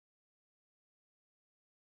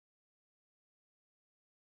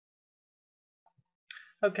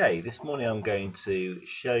Okay, this morning I'm going to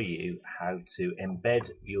show you how to embed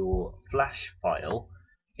your Flash file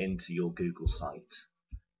into your Google site.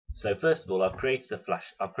 So first of all, I've created a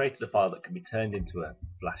file that can be turned into a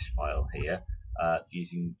Flash file here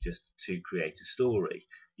using just to create a story.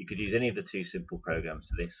 You could use any of the two simple programs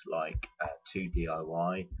for this, like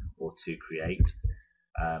to-DIY or to-create.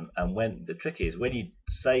 And when the trick is, when you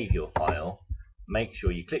save your file, make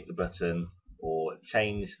sure you click the button or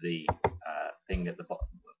change the thing at the bottom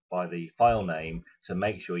by the file name to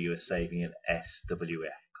make sure you are saving an SWF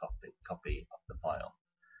copy of the file.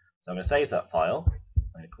 So I'm going to save that file.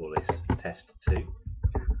 I'm going to call this test2.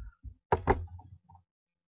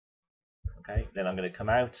 Okay, then I'm going to come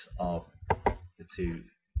out of the two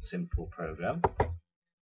simple program.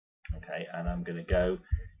 Okay, and I'm going to go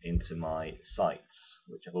into my sites,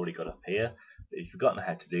 which I've already got up here. But if you've forgotten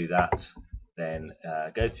how to do that, then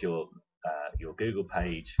go to your Google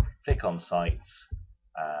page, click on sites,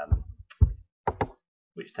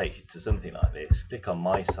 which takes you to something like this. Click on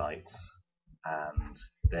my sites, and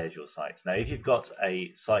there's your sites. Now if you've got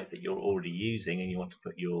a site that you're already using and you want to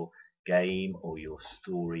put your game or your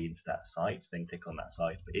story into that site, then click on that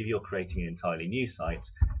site. But if you're creating an entirely new site,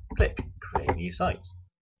 click create new site.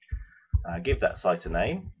 Give that site a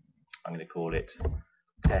name. I'm going to call it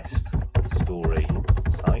test story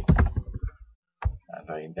site.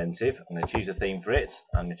 Very inventive. I'm going to choose a theme for it.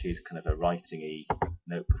 I'm going to choose kind of a writing-y,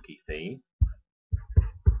 notebooky theme.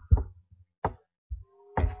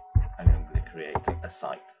 And I'm going to create a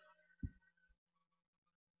site.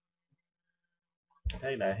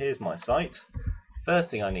 Okay, now here's my site. First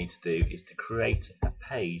thing I need to do is to create a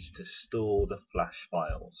page to store the Flash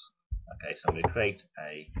files. Okay, so I'm going to create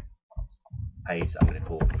a page that I'm going to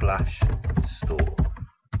call Flash Store.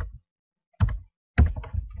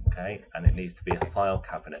 Okay, and it needs to be a file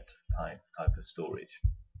cabinet type of storage.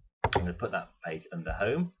 I'm going to put that page under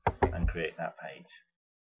Home and create that page.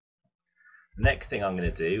 The next thing I'm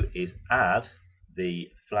going to do is add the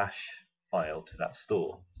Flash file to that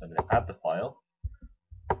store. So I'm going to add the file.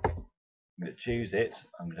 I'm going to choose it.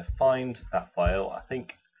 I'm going to find that file. I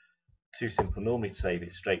think Too Simple normally save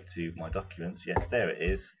it straight to my documents. Yes, there it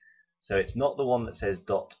is. So it's not the one that says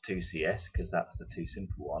 .2cs because that's the Too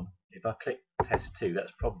Simple one. If I click test2,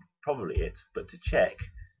 that's probably it. But to check,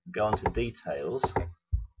 go on to details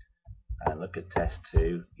and look at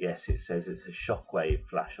test2. Yes, it says it's a Shockwave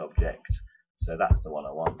Flash object. So that's the one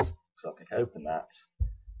I want. So I click open that.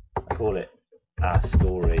 I call it a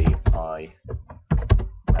story I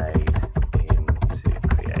made in to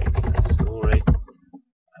create a story.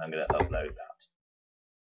 And I'm going to upload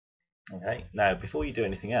that. Okay, now before you do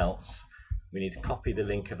anything else, we need to copy the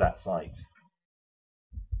link of that site.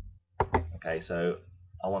 Okay, so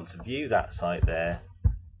I want to view that site there,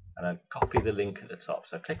 and I copy the link at the top.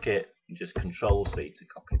 So click it and just Control-C to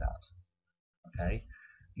copy that. Okay,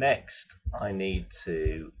 next I need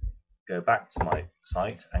to go back to my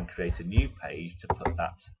site and create a new page to put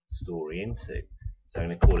that story into. So I'm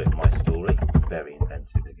going to call it My Story, very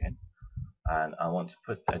inventive again. And I want to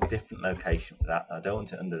put a different location for that. I don't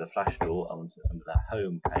want it under the Flash store, I want it under the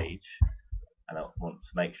Home page. And I want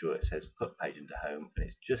to make sure it says Put Page into Home, and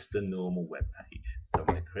it's just a normal web page. So I'm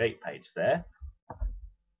going to create page there.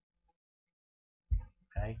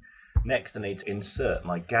 Okay. Next I need to insert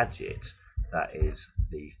my gadget, that is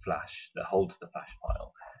the Flash, that holds the Flash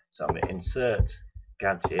file. So I'm going to insert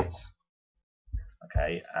gadgets.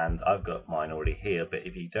 Okay, and I've got mine already here, but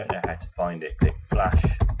if you don't know how to find it, click Flash,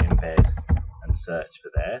 Embed, and search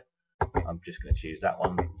for there. I'm just going to choose that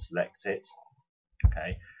one, select it.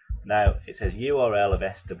 Okay, now it says URL of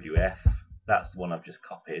SWF, that's the one I've just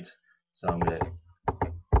copied. So I'm going to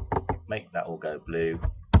make that all go blue,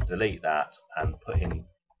 delete that, and put in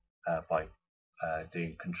by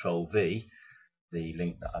doing Control-V the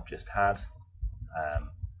link that I've just had.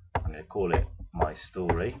 I'm going to call it My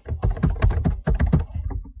Story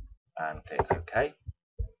and click OK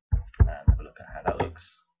and have a look at how that looks.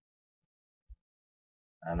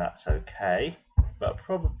 And that's okay, but I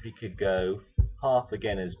probably could go half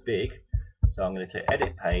again as big. So I'm going to click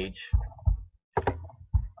Edit Page,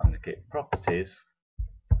 I'm going to click Properties,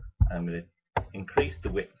 and I'm going to increase the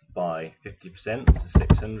width by 50% to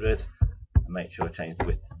 600 and make sure I change the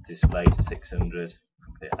width of display to 600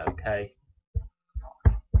 and click OK.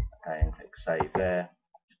 Okay, and click Save there.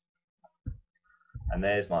 And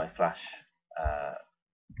there's my Flash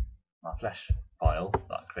file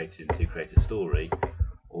that I created to create a story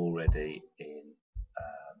already in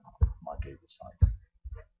my Google site.